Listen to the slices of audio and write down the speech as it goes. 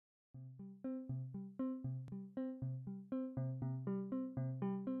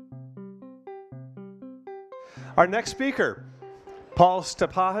Our next speaker, Paul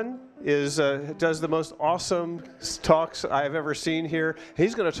Stepahin, does the most awesome talks I've ever seen here.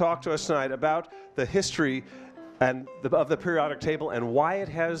 He's going to talk to us tonight about the history of the periodic table and why it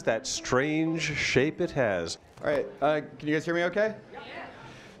has that strange shape it has. All right, can you guys hear me okay? Yeah.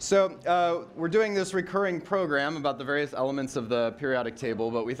 So we're doing this recurring program about the various elements of the periodic table,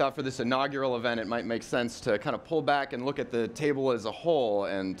 but we thought for this inaugural event it might make sense to kind of pull back and look at the table as a whole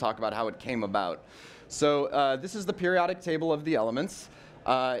and talk about how it came about. So this is the periodic table of the elements.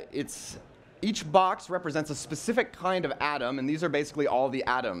 Each box represents a specific kind of atom, and these are basically all the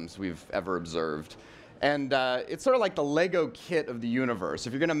atoms we've ever observed. And it's sort of like the Lego kit of the universe.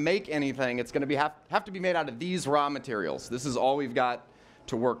 If you're going to make anything, it's going to have to be made out of these raw materials. This is all we've got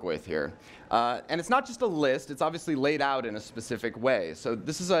to work with here. And it's not just a list. It's obviously laid out in a specific way. So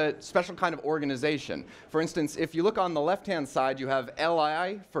this is a special kind of organization. For instance, if you look on the left-hand side, you have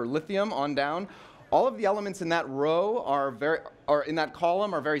Li for lithium on down. All of the elements in that row or in that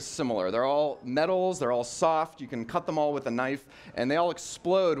column are very similar. They're all metals, they're all soft, you can cut them all with a knife, and they all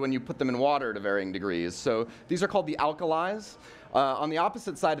explode when you put them in water to varying degrees. So these are called the alkalis. On the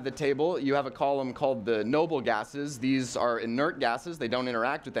opposite side of the table, you have a column called the noble gases. These are inert gases, they don't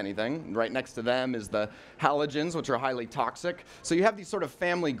interact with anything. Right next to them is the halogens, which are highly toxic. So you have these sort of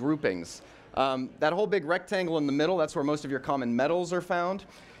family groupings. That whole big rectangle in the middle, that's where most of your common metals are found.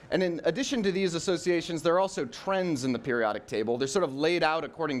 And in addition to these associations, there are also trends in the periodic table. They're sort of laid out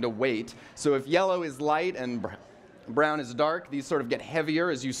according to weight. So if yellow is light and brown is dark, these sort of get heavier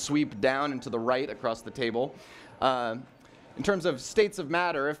as you sweep down and to the right across the table. In terms of states of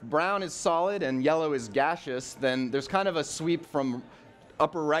matter, if brown is solid and yellow is gaseous, then there's kind of a sweep from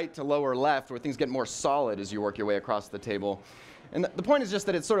upper right to lower left where things get more solid as you work your way across the table. And the point is just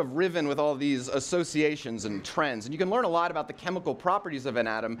that it's sort of riven with all these associations and trends. And you can learn a lot about the chemical properties of an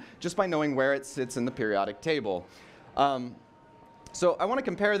atom just by knowing where it sits in the periodic table. So I want to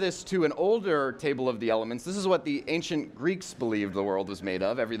compare this to an older table of the elements. This is what the ancient Greeks believed the world was made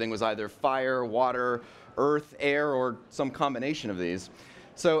of. Everything was either fire, water, earth, air, or some combination of these.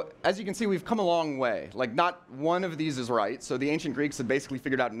 So as you can see, we've come a long way. Like, not one of these is right. So the ancient Greeks had basically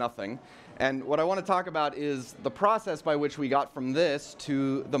figured out nothing. And what I want to talk about is the process by which we got from this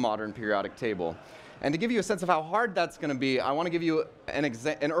to the modern periodic table. And to give you a sense of how hard that's going to be, I want to give you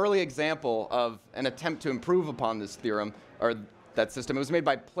an early example of an attempt to improve upon this theorem, or that system. It was made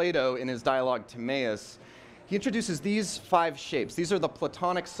by Plato in his dialogue Timaeus. He introduces these 5 shapes. These are the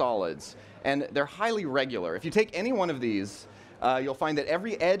Platonic solids, and they're highly regular. If you take any one of these, you'll find that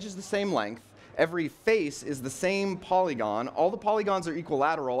every edge is the same length, every face is the same polygon, all the polygons are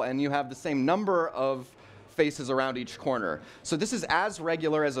equilateral, and you have the same number of faces around each corner. So this is as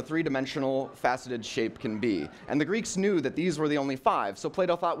regular as a 3-dimensional faceted shape can be. And the Greeks knew that these were the only 5, so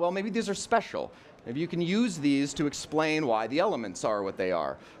Plato thought, well, maybe these are special. Maybe you can use these to explain why the elements are what they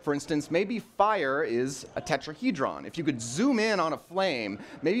are. For instance, maybe fire is a tetrahedron. If you could zoom in on a flame,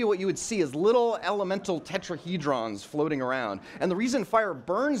 maybe what you would see is little elemental tetrahedrons floating around. And the reason fire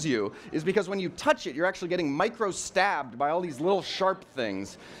burns you is because when you touch it, you're actually getting micro-stabbed by all these little sharp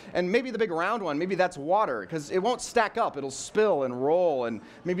things. And maybe the big round one, maybe that's water, because it won't stack up. It'll spill and roll, and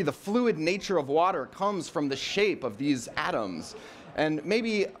maybe the fluid nature of water comes from the shape of these atoms. And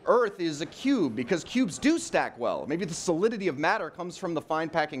maybe Earth is a cube, because cubes do stack well. Maybe the solidity of matter comes from the fine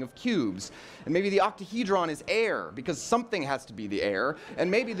packing of cubes. And maybe the octahedron is air, because something has to be the air. And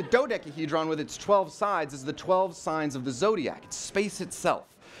maybe the dodecahedron with its 12 sides is the 12 signs of the zodiac. It's space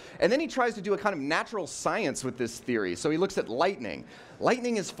itself. And then he tries to do a kind of natural science with this theory. So he looks at lightning.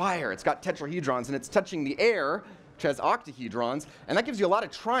 Lightning is fire. It's got tetrahedrons, and it's touching the air, which has octahedrons, and that gives you a lot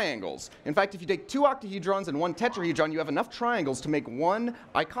of triangles. In fact, if you take 2 octahedrons and 1 tetrahedron, you have enough triangles to make 1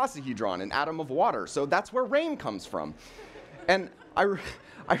 icosahedron, an atom of water. So that's where rain comes from. And I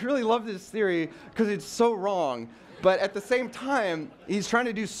really love this theory because it's so wrong, but at the same time, he's trying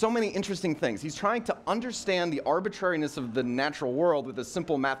to do so many interesting things. He's trying to understand the arbitrariness of the natural world with a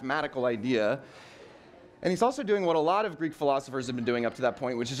simple mathematical idea. And he's also doing what a lot of Greek philosophers have been doing up to that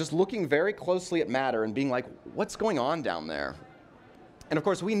point, which is just looking very closely at matter and being like, what's going on down there? And of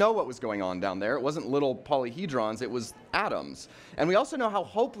course, we know what was going on down there. It wasn't little polyhedrons, it was atoms. And we also know how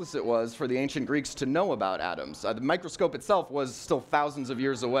hopeless it was for the ancient Greeks to know about atoms. The microscope itself was still thousands of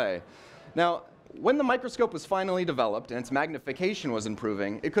years away. Now, when the microscope was finally developed and its magnification was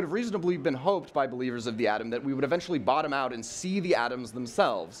improving, it could have reasonably been hoped by believers of the atom that we would eventually bottom out and see the atoms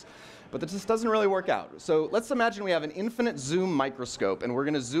themselves. But that just doesn't really work out. So let's imagine we have an infinite zoom microscope, and we're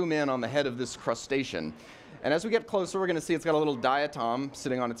going to zoom in on the head of this crustacean. And as we get closer, we're going to see it's got a little diatom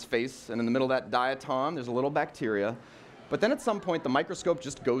sitting on its face, and in the middle of that diatom, there's a little bacteria. But then at some point, the microscope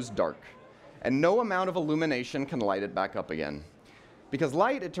just goes dark. and no amount of illumination can light it back up again. Because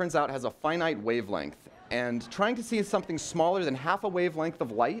light, it turns out, has a finite wavelength, and trying to see something smaller than half a wavelength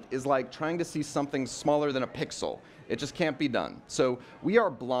of light is like trying to see something smaller than a pixel. It just can't be done. So we are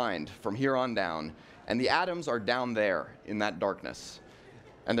blind from here on down, and the atoms are down there in that darkness.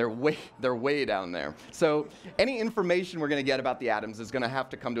 And they're way down there. So any information we're going to get about the atoms is going to have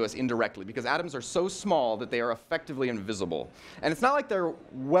to come to us indirectly, because atoms are so small that they are effectively invisible. And it's not like they're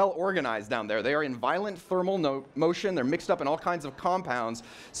well organized down there. They are in violent thermal motion. They're mixed up in all kinds of compounds.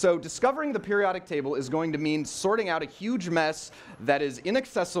 So discovering the periodic table is going to mean sorting out a huge mess that is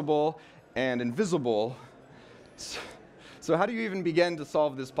inaccessible and invisible. So how do you even begin to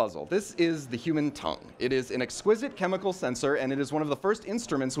solve this puzzle? This is the human tongue. It is an exquisite chemical sensor, and it is one of the first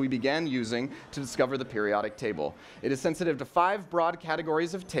instruments we began using to discover the periodic table. It is sensitive to 5 broad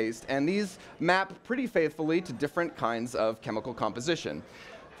categories of taste, and these map pretty faithfully to different kinds of chemical composition.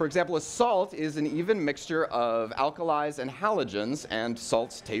 For example, a salt is an even mixture of alkalis and halogens, and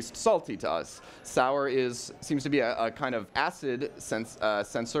salts taste salty to us. Sour seems to be a kind of acid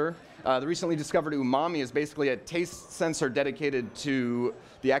sensor. The recently discovered umami is basically a taste sensor dedicated to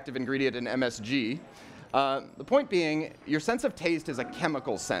the active ingredient in MSG. The point being, your sense of taste is a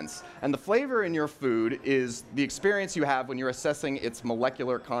chemical sense, and the flavor in your food is the experience you have when you're assessing its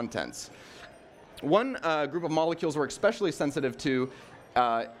molecular contents. One group of molecules we're especially sensitive to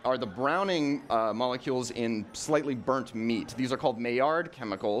are the browning molecules in slightly burnt meat. These are called Maillard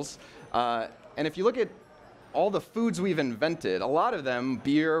chemicals. And if you look at all the foods we've invented, a lot of them,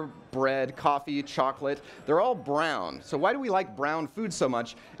 beer, bread, coffee, chocolate, they're all brown. So why do we like brown food so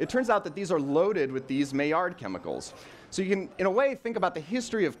much? It turns out that these are loaded with these Maillard chemicals. So you can, in a way, think about the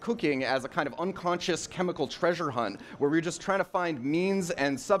history of cooking as a kind of unconscious chemical treasure hunt, where we're just trying to find means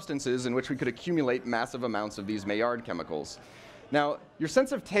and substances in which we could accumulate massive amounts of these Maillard chemicals. Now, your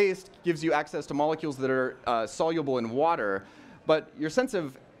sense of taste gives you access to molecules that are soluble in water, but your sense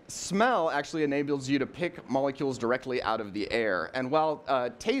of smell actually enables you to pick molecules directly out of the air. And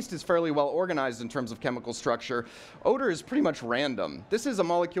while taste is fairly well organized in terms of chemical structure, odor is pretty much random. This is a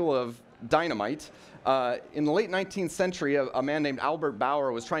molecule of dynamite. In the late 19th century, a man named Albert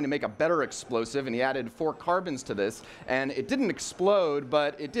Bauer was trying to make a better explosive, and he added 4 carbons to this, and it didn't explode,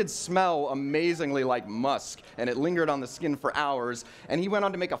 but it did smell amazingly like musk, and it lingered on the skin for hours, and he went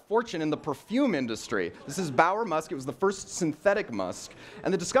on to make a fortune in the perfume industry. This is Bauer musk. It was the first synthetic musk,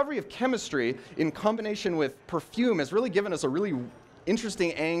 and the discovery of chemistry in combination with perfume has really given us a really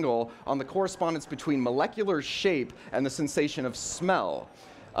interesting angle on the correspondence between molecular shape and the sensation of smell.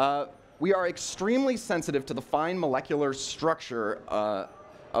 We are extremely sensitive to the fine molecular structure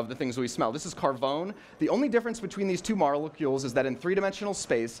of the things we smell. This is carvone. The only difference between these two molecules is that in 3-dimensional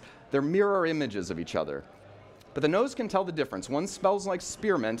space, they're mirror images of each other. But the nose can tell the difference. One smells like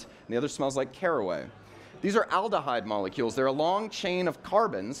spearmint, and the other smells like caraway. These are aldehyde molecules. They're a long chain of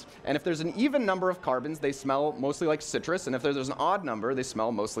carbons, and if there's an even number of carbons, they smell mostly like citrus, and if there's an odd number, they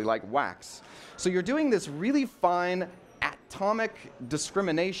smell mostly like wax. So you're doing this really fine atomic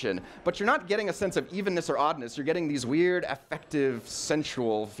discrimination, but you're not getting a sense of evenness or oddness. You're getting these weird, affective,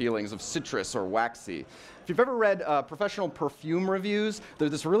 sensual feelings of citrus or waxy. If you've ever read professional perfume reviews,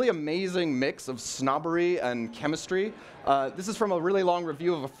 there's this really amazing mix of snobbery and chemistry. This is from a really long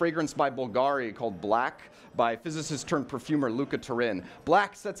review of a fragrance by Bulgari called Black, by physicist turned perfumer Luca Turin.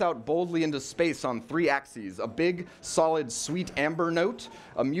 Black sets out boldly into space on 3 axes: a big, solid, sweet amber note,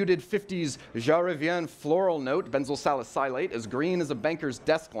 a muted 50s Jarivien floral note, benzyl salicylate, as green as a banker's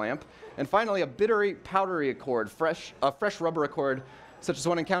desk lamp, and finally a bittery, powdery accord, a fresh rubber accord, such as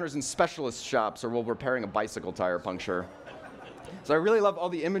one encounters in specialist shops or while repairing a bicycle tire puncture. So I really love all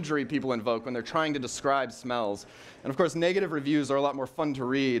the imagery people invoke when they're trying to describe smells. And of course, negative reviews are a lot more fun to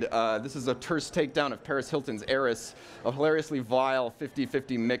read. This is a terse takedown of Paris Hilton's Heiress, a hilariously vile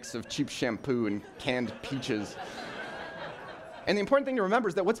 50-50 mix of cheap shampoo and canned peaches. And the important thing to remember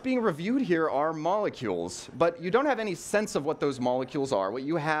is that what's being reviewed here are molecules, but you don't have any sense of what those molecules are. What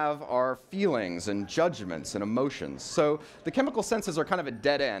you have are feelings and judgments and emotions. So the chemical senses are kind of a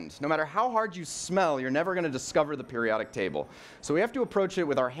dead end. No matter how hard you smell, you're never going to discover the periodic table. So we have to approach it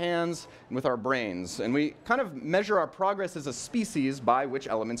with our hands and with our brains. And we kind of measure our progress as a species by which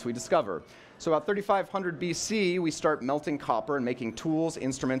elements we discover. So about 3500 BC, we start melting copper and making tools,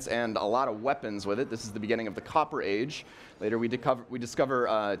 instruments, and a lot of weapons with it. This is the beginning of the Copper Age. Later, we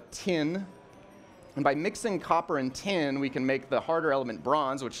discover tin. And by mixing copper and tin, we can make the harder element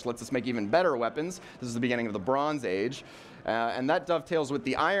bronze, which lets us make even better weapons. This is the beginning of the Bronze Age. And that dovetails with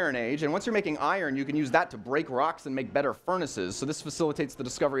the Iron Age. And once you're making iron, you can use that to break rocks and make better furnaces. So this facilitates the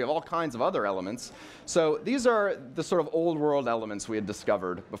discovery of all kinds of other elements. So these are the sort of old world elements we had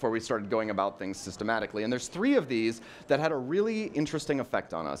discovered before we started going about things systematically. And there's 3 of these that had a really interesting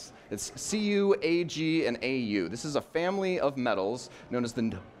effect on us. It's Cu, Ag, and Au. This is a family of metals known as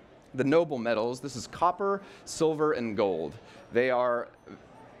the noble metals. This is copper, silver, and gold. They are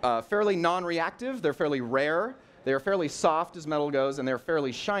fairly non-reactive. They're fairly rare. They are fairly soft as metal goes, and they're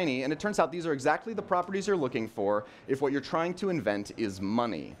fairly shiny. And it turns out these are exactly the properties you're looking for if what you're trying to invent is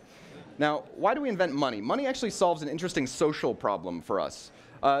money. Now, why do we invent money? Money actually solves an interesting social problem for us.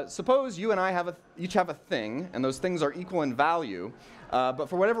 Suppose you and I each have a thing, and those things are equal in value, but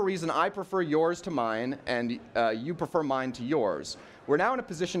for whatever reason, I prefer yours to mine, and you prefer mine to yours. We're now in a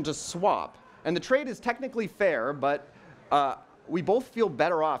position to swap, and the trade is technically fair, but we both feel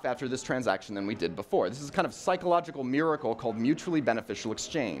better off after this transaction than we did before. This is a kind of psychological miracle called mutually beneficial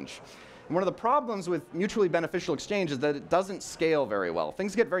exchange. And one of the problems with mutually beneficial exchange is that it doesn't scale very well.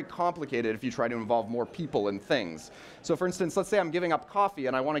 Things get very complicated if you try to involve more people and things. So for instance, let's say I'm giving up coffee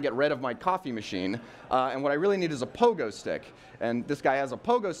and I want to get rid of my coffee machine, and what I really need is a pogo stick. And this guy has a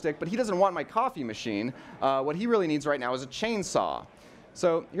pogo stick, but he doesn't want my coffee machine. What he really needs right now is a chainsaw.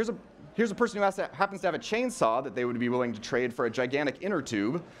 So here's a person who happens to have a chainsaw that they would be willing to trade for a gigantic inner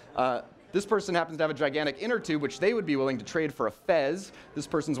tube. This person happens to have a gigantic inner tube, which they would be willing to trade for a fez. This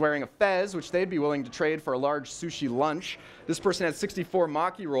person's wearing a fez, which they'd be willing to trade for a large sushi lunch. This person has 64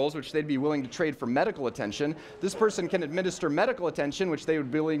 maki rolls, which they'd be willing to trade for medical attention. This person can administer medical attention, which they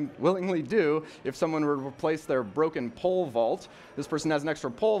would willingly do if someone were to replace their broken pole vault. This person has an extra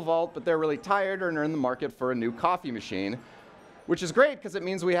pole vault, but they're really tired and are in the market for a new coffee machine, which is great because it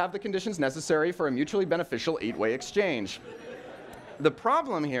means we have the conditions necessary for a mutually beneficial 8-way exchange. The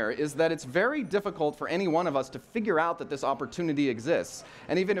problem here is that it's very difficult for any one of us to figure out that this opportunity exists.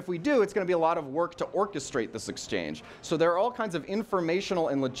 And even if we do, it's going to be a lot of work to orchestrate this exchange. So there are all kinds of informational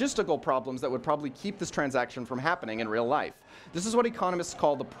and logistical problems that would probably keep this transaction from happening in real life. This is what economists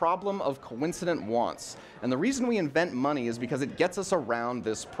call the problem of coincident wants. And the reason we invent money is because it gets us around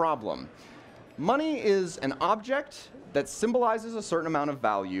this problem. Money is an object that symbolizes a certain amount of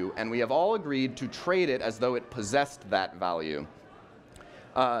value, and we have all agreed to trade it as though it possessed that value.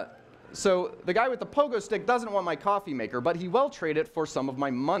 So the guy with the pogo stick doesn't want my coffee maker, but he will trade it for some of my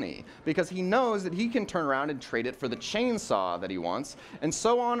money because he knows that he can turn around and trade it for the chainsaw that he wants, and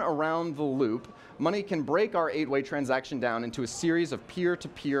so on around the loop. Money can break our 8-way transaction down into a series of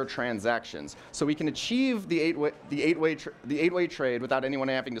peer-to-peer transactions. So we can achieve the 8-way trade without anyone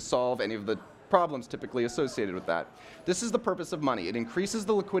having to solve any of the problems typically associated with that. This is the purpose of money. It increases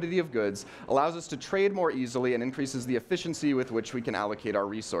the liquidity of goods, allows us to trade more easily, and increases the efficiency with which we can allocate our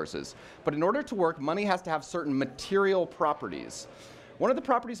resources. But in order to work, money has to have certain material properties. One of the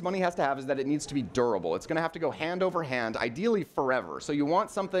properties money has to have is that it needs to be durable. It's going to have to go hand over hand, ideally forever. So you want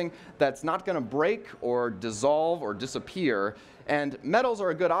something that's not going to break or dissolve or disappear. And metals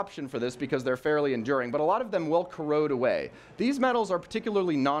are a good option for this because they're fairly enduring, but a lot of them will corrode away. These metals are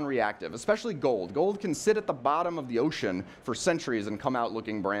particularly non-reactive, especially gold. Gold can sit at the bottom of the ocean for centuries and come out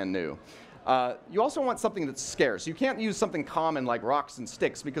looking brand new. You also want something that's scarce. You can't use something common like rocks and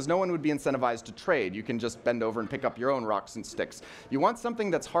sticks because no one would be incentivized to trade. You can just bend over and pick up your own rocks and sticks. You want something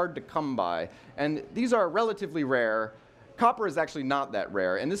that's hard to come by, and these are relatively rare. Copper is actually not that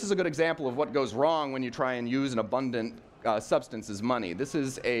rare, and this is a good example of what goes wrong when you try and use an abundant substance as money. This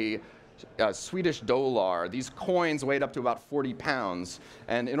is a Swedish dollar. These coins weighed up to about 40 pounds.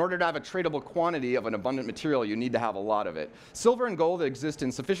 And in order to have a tradable quantity of an abundant material, you need to have a lot of it. Silver and gold exist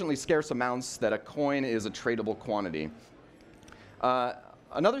in sufficiently scarce amounts that a coin is a tradable quantity.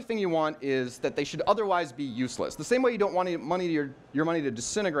 Another thing you want is that they should otherwise be useless. The same way you don't want your money to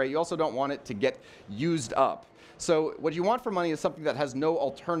disintegrate, you also don't want it to get used up. So what you want for money is something that has no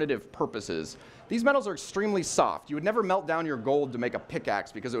alternative purposes. These metals are extremely soft. You would never melt down your gold to make a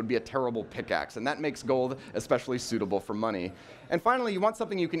pickaxe because it would be a terrible pickaxe, and that makes gold especially suitable for money. And finally, you want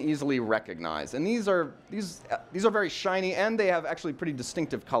something you can easily recognize. And these are very shiny, and they have actually pretty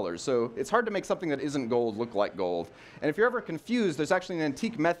distinctive colors. So it's hard to make something that isn't gold look like gold. And if you're ever confused, there's actually an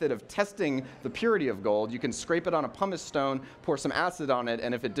antique method of testing the purity of gold. You can scrape it on a pumice stone, pour some acid on it,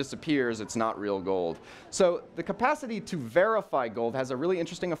 and if it disappears, it's not real gold. So the capacity to verify gold has a really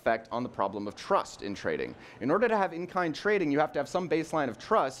interesting effect on the problem of trust in trading. In order to have in-kind trading, you have to have some baseline of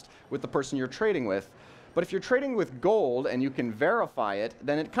trust with the person you're trading with. But if you're trading with gold and you can verify it,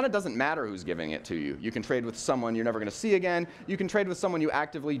 then it kind of doesn't matter who's giving it to you. You can trade with someone you're never going to see again. You can trade with someone you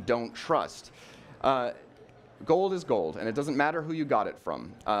actively don't trust. Gold is gold, and it doesn't matter who you got it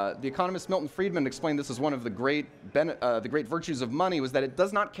from. The economist Milton Friedman explained this as one of the great virtues of money, was that it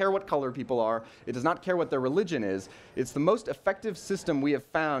does not care what color people are, it does not care what their religion is. It's the most effective system we have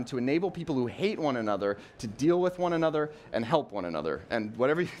found to enable people who hate one another to deal with one another and help one another. And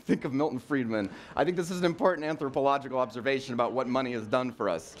whatever you think of Milton Friedman, I think this is an important anthropological observation about what money has done for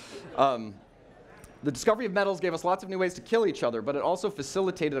us. The discovery of metals gave us lots of new ways to kill each other, but it also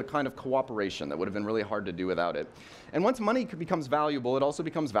facilitated a kind of cooperation that would have been really hard to do without it. And once money becomes valuable, it also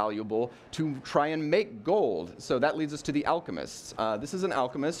becomes valuable to try and make gold. So that leads us to the alchemists. This is an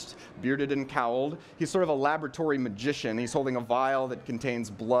alchemist, bearded and cowled. He's sort of a laboratory magician. He's holding a vial that contains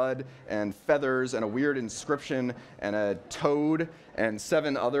blood and feathers and a weird inscription and a toad and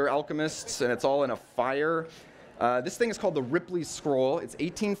 7 other alchemists, and it's all in a fire. This thing is called the Ripley Scroll. It's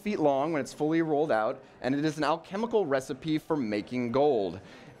 18 feet long when it's fully rolled out, and it is an alchemical recipe for making gold.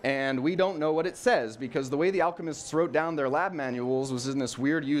 And we don't know what it says, because the way the alchemists wrote down their lab manuals was in this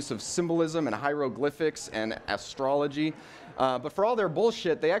weird use of symbolism and hieroglyphics and astrology. But for all their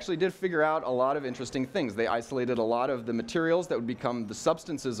bullshit, they actually did figure out a lot of interesting things. They isolated a lot of the materials that would become the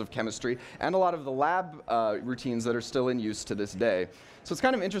substances of chemistry and a lot of the lab routines that are still in use to this day. So it's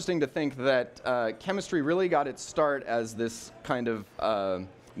kind of interesting to think that chemistry really got its start as this kind of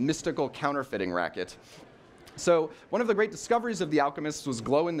mystical counterfeiting racket. So one of the great discoveries of the alchemists was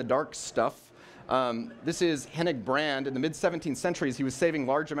glow-in-the-dark stuff. This is Hennig Brand. In the mid-17th centuries, he was saving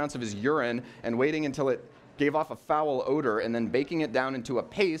large amounts of his urine and waiting until it gave off a foul odor, and then baking it down into a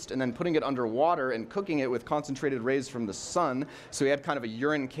paste, and then putting it under water and cooking it with concentrated rays from the sun. So he had kind of a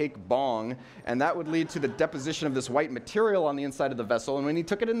urine cake bong, and that would lead to the deposition of this white material on the inside of the vessel, and when he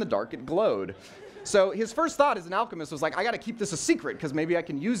took it in the dark, it glowed. So his first thought as an alchemist was like, I got to keep this a secret, because maybe I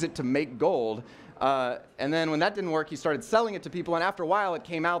can use it to make gold. And then when that didn't work, he started selling it to people, and after a while, it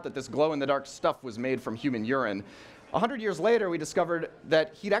came out that this glow-in-the-dark stuff was made from human urine. 100 years later, we discovered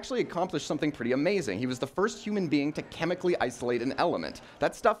that he'd actually accomplished something pretty amazing. He was the first human being to chemically isolate an element.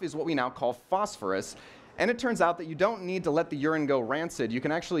 That stuff is what we now call phosphorus. And it turns out that you don't need to let the urine go rancid. You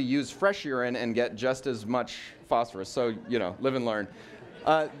can actually use fresh urine and get just as much phosphorus. So, you know, live and learn.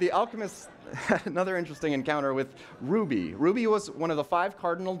 The alchemists had another interesting encounter with ruby. Ruby was one of the 5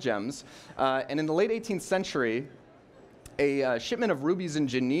 cardinal gems. And in the late 18th century, a shipment of rubies in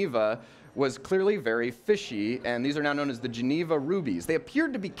Geneva was clearly very fishy, and these are now known as the Geneva rubies. They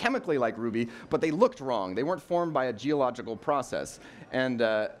appeared to be chemically like ruby, but they looked wrong. They weren't formed by a geological process. And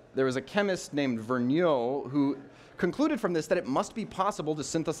there was a chemist named Vergniaud who concluded from this that it must be possible to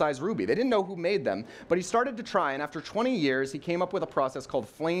synthesize ruby. They didn't know who made them, but he started to try, and after 20 years, he came up with a process called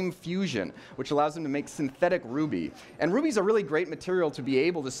flame fusion, which allows him to make synthetic ruby. And ruby's a really great material to be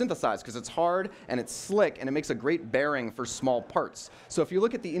able to synthesize because it's hard and it's slick, and it makes a great bearing for small parts. So if you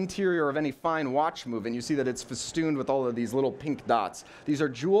look at the interior of any fine watch movement, you see that it's festooned with all of these little pink dots. These are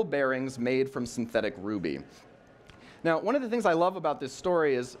jewel bearings made from synthetic ruby. Now, one of the things I love about this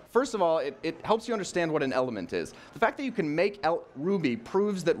story is, first of all, it helps you understand what an element is. The fact that you can make ruby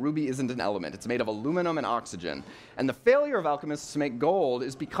proves that ruby isn't an element. It's made of aluminum and oxygen. And the failure of alchemists to make gold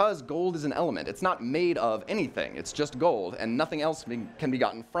is because gold is an element. It's not made of anything. It's just gold, and nothing else can be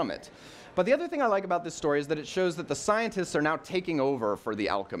gotten from it. But the other thing I like about this story is that it shows that the scientists are now taking over for the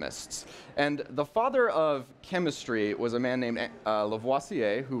alchemists. And the father of chemistry was a man named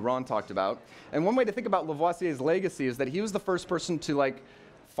Lavoisier, who Ron talked about. And one way to think about Lavoisier's legacy is that he was the first person to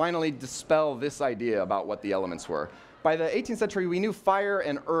finally dispel this idea about what the elements were. By the 18th century, we knew fire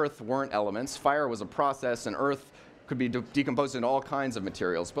and earth weren't elements. Fire was a process, and earth could be decomposed into all kinds of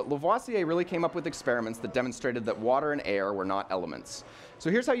materials. But Lavoisier really came up with experiments that demonstrated that water and air were not elements. So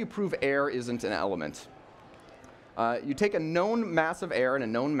here's how you prove air isn't an element. You take a known mass of air and a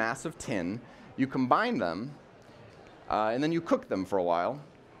known mass of tin, you combine them, and then you cook them for a while.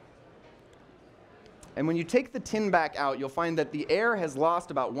 And when you take the tin back out, you'll find that the air has lost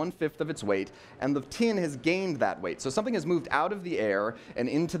about 1/5 of its weight, and the tin has gained that weight. So something has moved out of the air and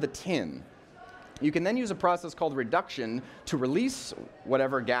into the tin. You can then use a process called reduction to release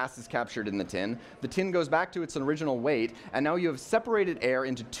whatever gas is captured in the tin. The tin goes back to its original weight, and now you have separated air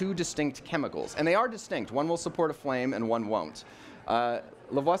into 2 distinct chemicals. And they are distinct. One will support a flame and one won't.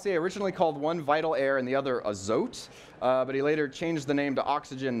 Lavoisier originally called one vital air and the other azote, but he later changed the name to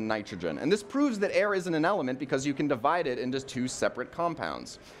oxygen and nitrogen. And this proves that air isn't an element because you can divide it into 2 separate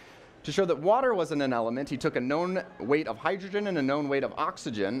compounds. To show that water wasn't an element, he took a known weight of hydrogen and a known weight of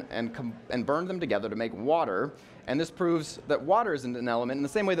oxygen and burned them together to make water. And this proves that water isn't an element in the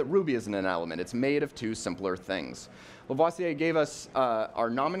same way that ruby isn't an element. It's made of 2 simpler things. Lavoisier gave us our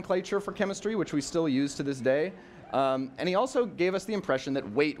nomenclature for chemistry, which we still use to this day. And he also gave us the impression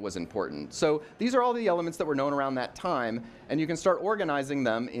that weight was important. So these are all the elements that were known around that time, and you can start organizing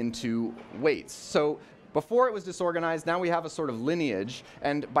them into weights. So before it was disorganized, now we have a sort of lineage,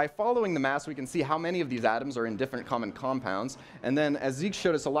 and by following the mass, we can see how many of these atoms are in different common compounds. And then, as Zeke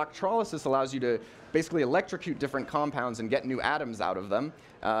showed us, electrolysis allows you to basically electrocute different compounds and get new atoms out of them.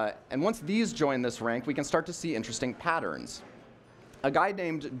 And once these join this rank, we can start to see interesting patterns. A guy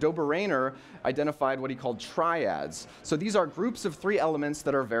named Dobereiner identified what he called triads. So these are groups of 3 elements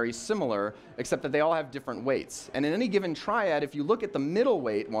that are very similar, except that they all have different weights. And in any given triad, if you look at the middle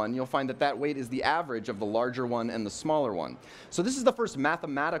weight one, you'll find that that weight is the average of the larger one and the smaller one. So this is the first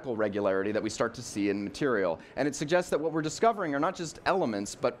mathematical regularity that we start to see in material. And it suggests that what we're discovering are not just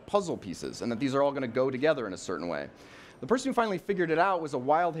elements, but puzzle pieces, and that these are all going to go together in a certain way. The person who finally figured it out was a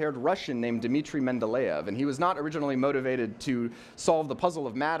wild-haired Russian named Dmitry Mendeleev, and he was not originally motivated to solve the puzzle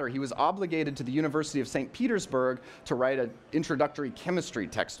of matter. He was obligated to the University of St. Petersburg to write an introductory chemistry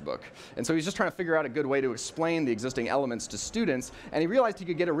textbook. And so he's just trying to figure out a good way to explain the existing elements to students, and he realized he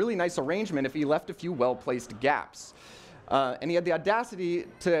could get a really nice arrangement if he left a few well-placed gaps. And he had the audacity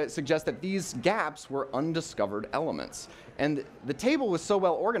to suggest that these gaps were undiscovered elements. And the table was so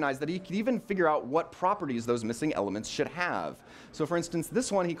well organized that he could even figure out what properties those missing elements should have. So for instance,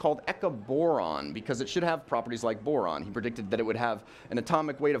 this one he called eca-boron because it should have properties like boron. He predicted that it would have an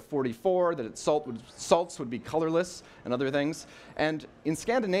atomic weight of 44, that its salts would be colorless, and other things. And in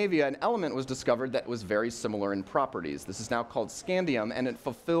Scandinavia, an element was discovered that was very similar in properties. This is now called scandium, and it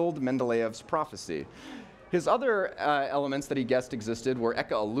fulfilled Mendeleev's prophecy. His other elements that he guessed existed were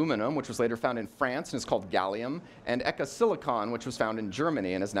eka-aluminum, which was later found in France and is called gallium, and eka-silicon, which was found in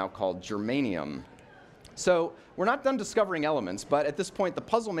Germany and is now called germanium. So we're not done discovering elements, but at this point the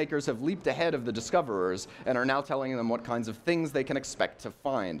puzzle makers have leaped ahead of the discoverers and are now telling them what kinds of things they can expect to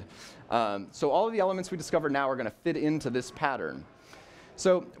find. So all of the elements we discover now are going to fit into this pattern.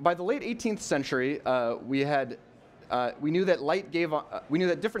 So by the late 18th century, we knew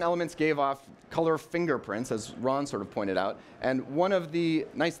that different elements gave off color fingerprints, as Ron sort of pointed out. And one of the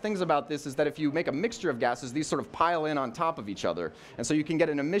nice things about this is that if you make a mixture of gases, these sort of pile in on top of each other. And so you can get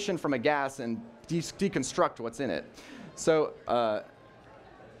an emission from a gas and deconstruct what's in it. So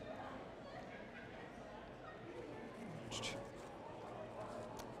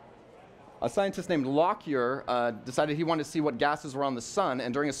a scientist named Lockyer decided he wanted to see what gases were on the sun,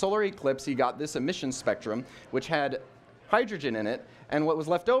 and during a solar eclipse he got this emission spectrum, which had hydrogen in it, and what was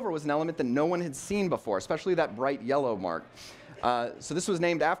left over was an element that no one had seen before, especially that bright yellow mark. So this was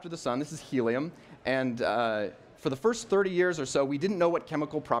named after the sun. This is helium, and for the first 30 years or so, we didn't know what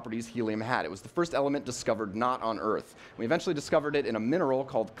chemical properties helium had. It was the first element discovered not on Earth. We eventually discovered it in a mineral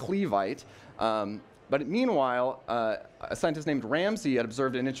called cleveite. But meanwhile, a scientist named Ramsey had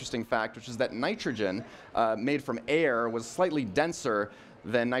observed an interesting fact, which is that nitrogen made from air was slightly denser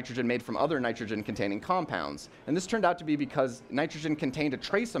than nitrogen made from other nitrogen-containing compounds. And this turned out to be because nitrogen contained a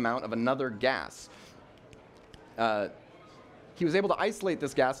trace amount of another gas. He was able to isolate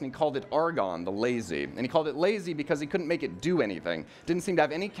this gas, and he called it argon, the lazy. And he called it lazy because he couldn't make it do anything. It didn't seem to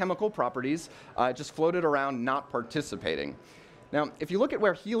have any chemical properties. It just floated around, not participating. Now, if you look at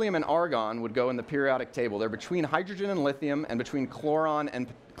where helium and argon would go in the periodic table, they're between hydrogen and lithium and between chlorine and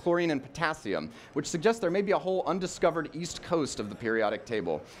potassium, which suggests there may be a whole undiscovered east coast of the periodic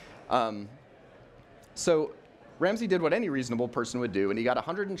table. So Ramsey did what any reasonable person would do, and he got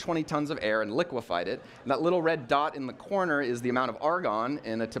 120 tons of air and liquefied it. And that little red dot in the corner is the amount of argon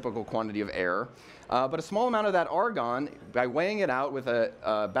in a typical quantity of air. But a small amount of that argon, by weighing it out with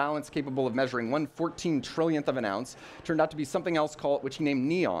a balance capable of measuring 1/14 trillionth of an ounce, turned out to be something else which he named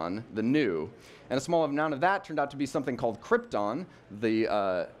neon, the new. And a small amount of that turned out to be something called krypton,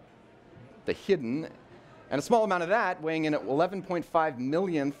 the hidden. And a small amount of that, weighing in at 11.5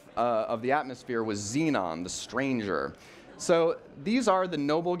 millionth of the atmosphere, was xenon, the stranger. So these are the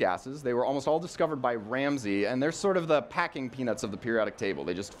noble gases. They were almost all discovered by Ramsey, and they're sort of the packing peanuts of the periodic table.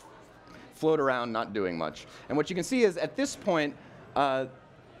 They just float around, not doing much. And what you can see is, at this point, the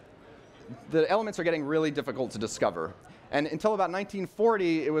elements are getting really difficult to discover. And until about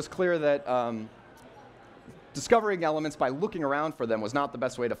 1940, it was clear that discovering elements by looking around for them was not the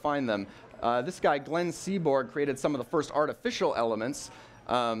best way to find them. This guy, Glenn Seaborg, created some of the first artificial elements,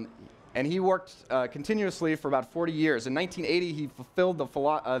 and he worked continuously for about 40 years. In 1980, he fulfilled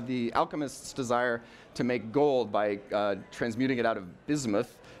the alchemist's desire to make gold by transmuting it out of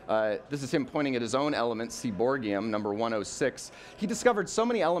bismuth. This is him pointing at his own element, seaborgium, number 106. He discovered so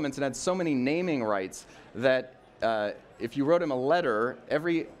many elements and had so many naming rights that if you wrote him a letter,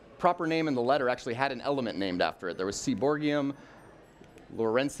 every proper name in the letter actually had an element named after it. There was seaborgium,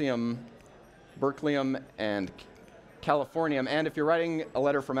 lawrencium, berkelium, and Californium, and if you're writing a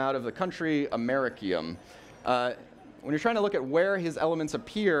letter from out of the country, Americium. When you're trying to look at where his elements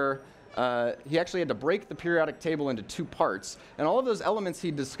appear, he actually had to break the periodic table into 2 parts, and all of those elements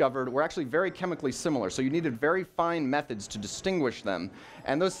he discovered were actually very chemically similar, so you needed very fine methods to distinguish them.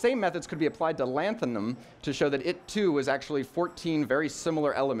 And those same methods could be applied to lanthanum to show that it too was actually 14 very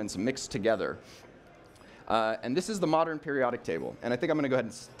similar elements mixed together. And this is the modern periodic table, and I think I'm going to go ahead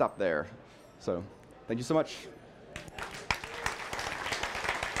and stop there. So thank you so much.